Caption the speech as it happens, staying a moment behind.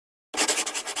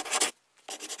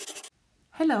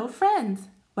Hello friends!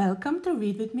 Welcome to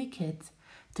Read With Me Kids.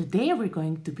 Today we're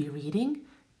going to be reading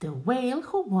The Whale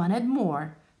Who Wanted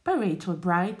More by Rachel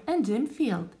Bright and Jim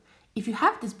Field. If you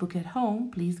have this book at home,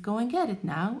 please go and get it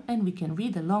now and we can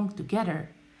read along together.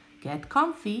 Get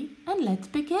comfy and let's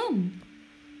begin!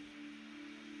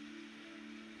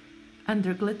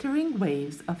 Under glittering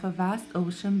waves of a vast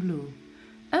ocean blue,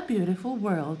 a beautiful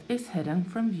world is hidden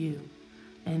from view.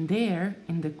 And there,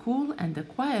 in the cool and the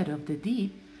quiet of the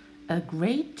deep, a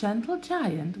great gentle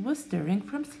giant was stirring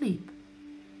from sleep.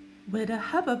 With a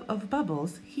hubbub of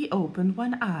bubbles he opened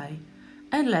one eye,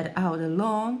 and let out a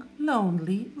long,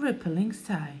 lonely, rippling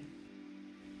sigh.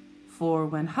 For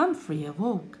when Humphrey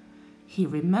awoke, he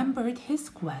remembered his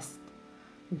quest,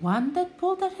 one that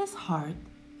pulled at his heart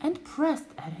and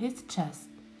pressed at his chest.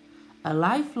 A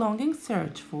life-longing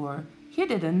search for, he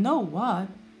didn't know what,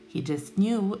 he just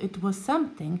knew it was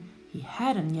something he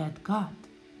hadn't yet got.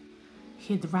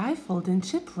 He'd rifled in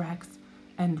shipwrecks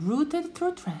and rooted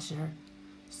through treasure,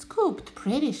 scooped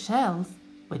pretty shells,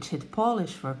 which he'd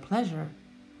polish for pleasure.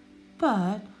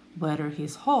 But whether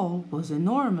his haul was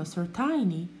enormous or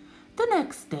tiny, the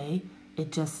next day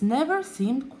it just never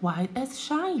seemed quite as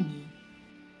shiny.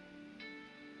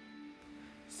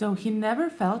 So he never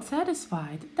felt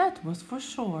satisfied, that was for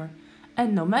sure,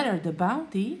 and no matter the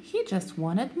bounty, he just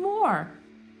wanted more.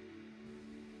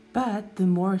 But the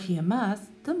more he amassed,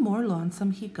 the more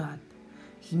lonesome he got.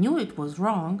 He knew it was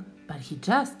wrong, but he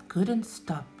just couldn't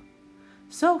stop.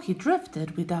 So he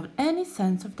drifted without any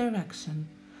sense of direction,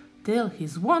 till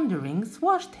his wanderings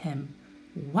washed him,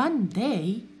 one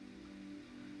day,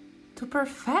 to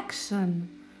perfection,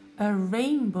 a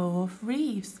rainbow of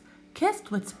reefs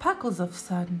kissed with speckles of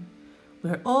sun,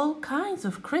 where all kinds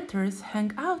of critters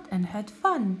hung out and had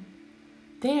fun.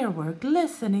 There were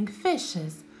glistening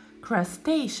fishes,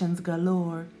 crustaceans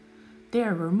galore.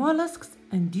 There were mollusks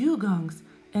and dugongs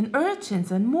and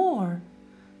urchins and more.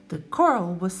 The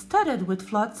coral was studded with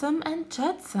flotsam and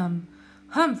jetsam.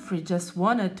 Humphrey just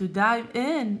wanted to dive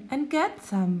in and get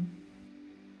some.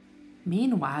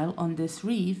 Meanwhile, on this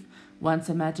reef, once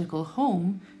a magical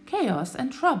home, chaos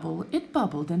and trouble it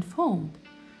bubbled and foamed.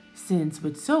 Since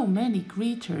with so many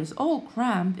creatures all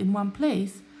crammed in one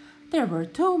place, there were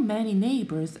too many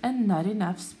neighbors and not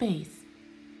enough space.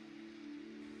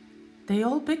 They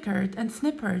all bickered and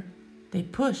snippered, they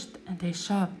pushed and they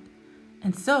shoved,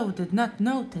 and so did not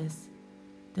notice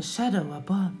the shadow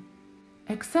above,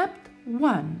 except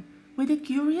one with a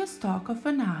curious stalk of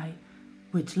an eye,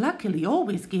 which luckily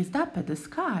always gazed up at the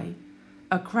sky.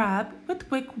 A crab with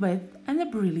quick wit and a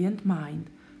brilliant mind,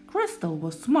 Crystal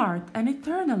was smart and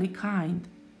eternally kind.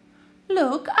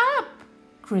 "Look up!"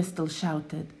 Crystal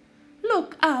shouted.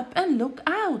 "Look up and look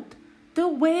out! The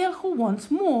whale who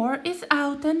wants more is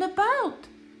out and about."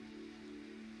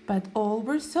 But all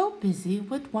were so busy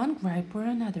with one gripe or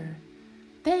another,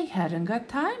 they hadn't got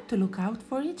time to look out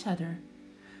for each other.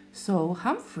 So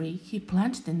Humphrey, he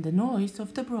plunged in the noise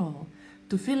of the brawl,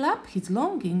 to fill up his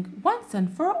longing once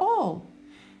and for all.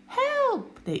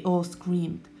 "Help!" they all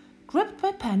screamed, gripped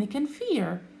by panic and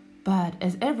fear. But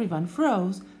as everyone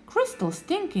froze, Crystal's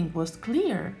thinking was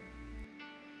clear.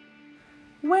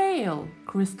 "Whale!"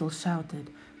 Crystal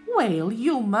shouted. "Whale,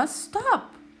 you must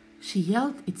stop!" She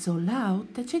yelled it so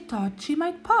loud that she thought she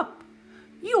might pop.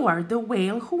 "You are the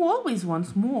whale who always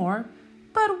wants more,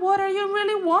 but what are you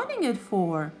really wanting it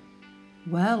for?"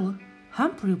 Well,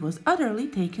 Humphrey was utterly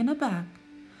taken aback.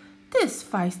 This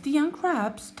feisty young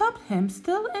crab stopped him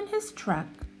still in his track.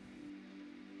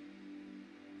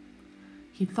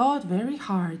 He thought very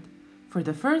hard, for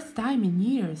the first time in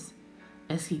years.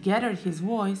 As he gathered his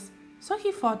voice, so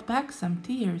he fought back some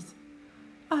tears.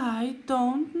 "I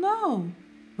don't know,"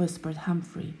 whispered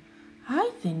Humphrey.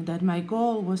 "I think that my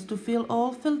goal was to feel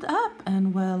all filled up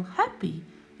and, well, happy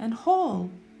and whole."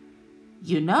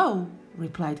 "You know,"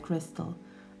 replied Crystal,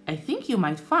 "I think you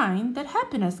might find that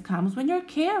happiness comes when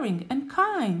you're caring and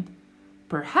kind.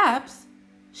 Perhaps,"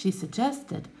 she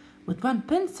suggested, with one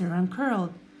pincer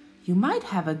uncurled, "you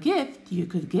might have a gift you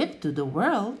could give to the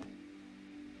world."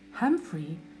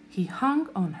 Humphrey, he hung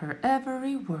on her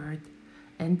every word,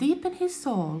 and deep in his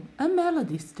soul a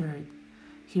melody stirred.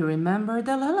 He remembered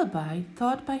a lullaby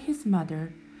taught by his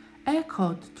mother,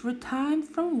 echoed through time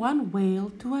from one whale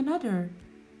to another.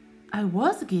 "I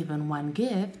was given one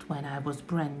gift when I was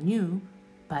brand new,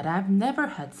 but I've never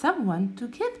had someone to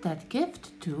give that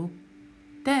gift to."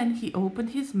 Then he opened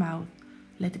his mouth,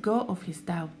 let go of his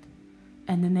doubt,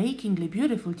 and an achingly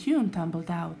beautiful tune tumbled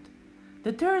out.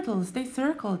 The turtles, they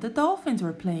circled, the dolphins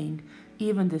were playing,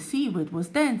 even the seaweed was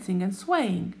dancing and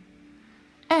swaying.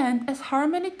 And as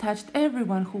harmony touched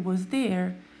everyone who was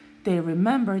there, They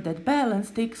remembered that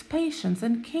balance takes patience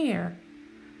and care.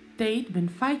 They'd been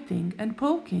fighting and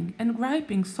poking and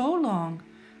griping so long,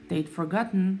 they'd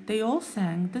forgotten they all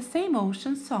sang the same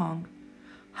ocean song.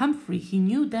 Humphrey, he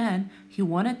knew then he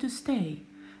wanted to stay,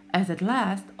 as at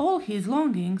last all his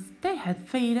longings they had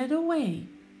faded away.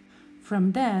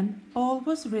 From then all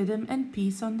was rhythm and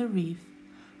peace on the reef.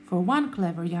 For one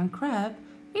clever young crab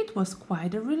it was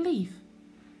quite a relief.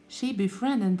 She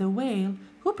befriended the whale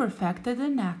who perfected the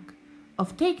knack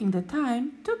of taking the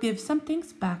time to give some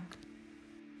things back.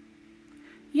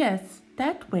 Yes,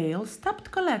 that whale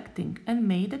stopped collecting and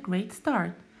made a great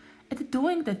start at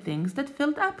doing the things that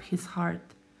filled up his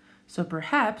heart. So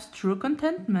perhaps true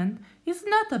contentment is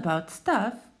not about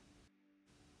stuff,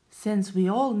 since we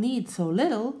all need so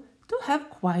little to have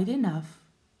quite enough.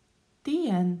 The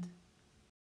end.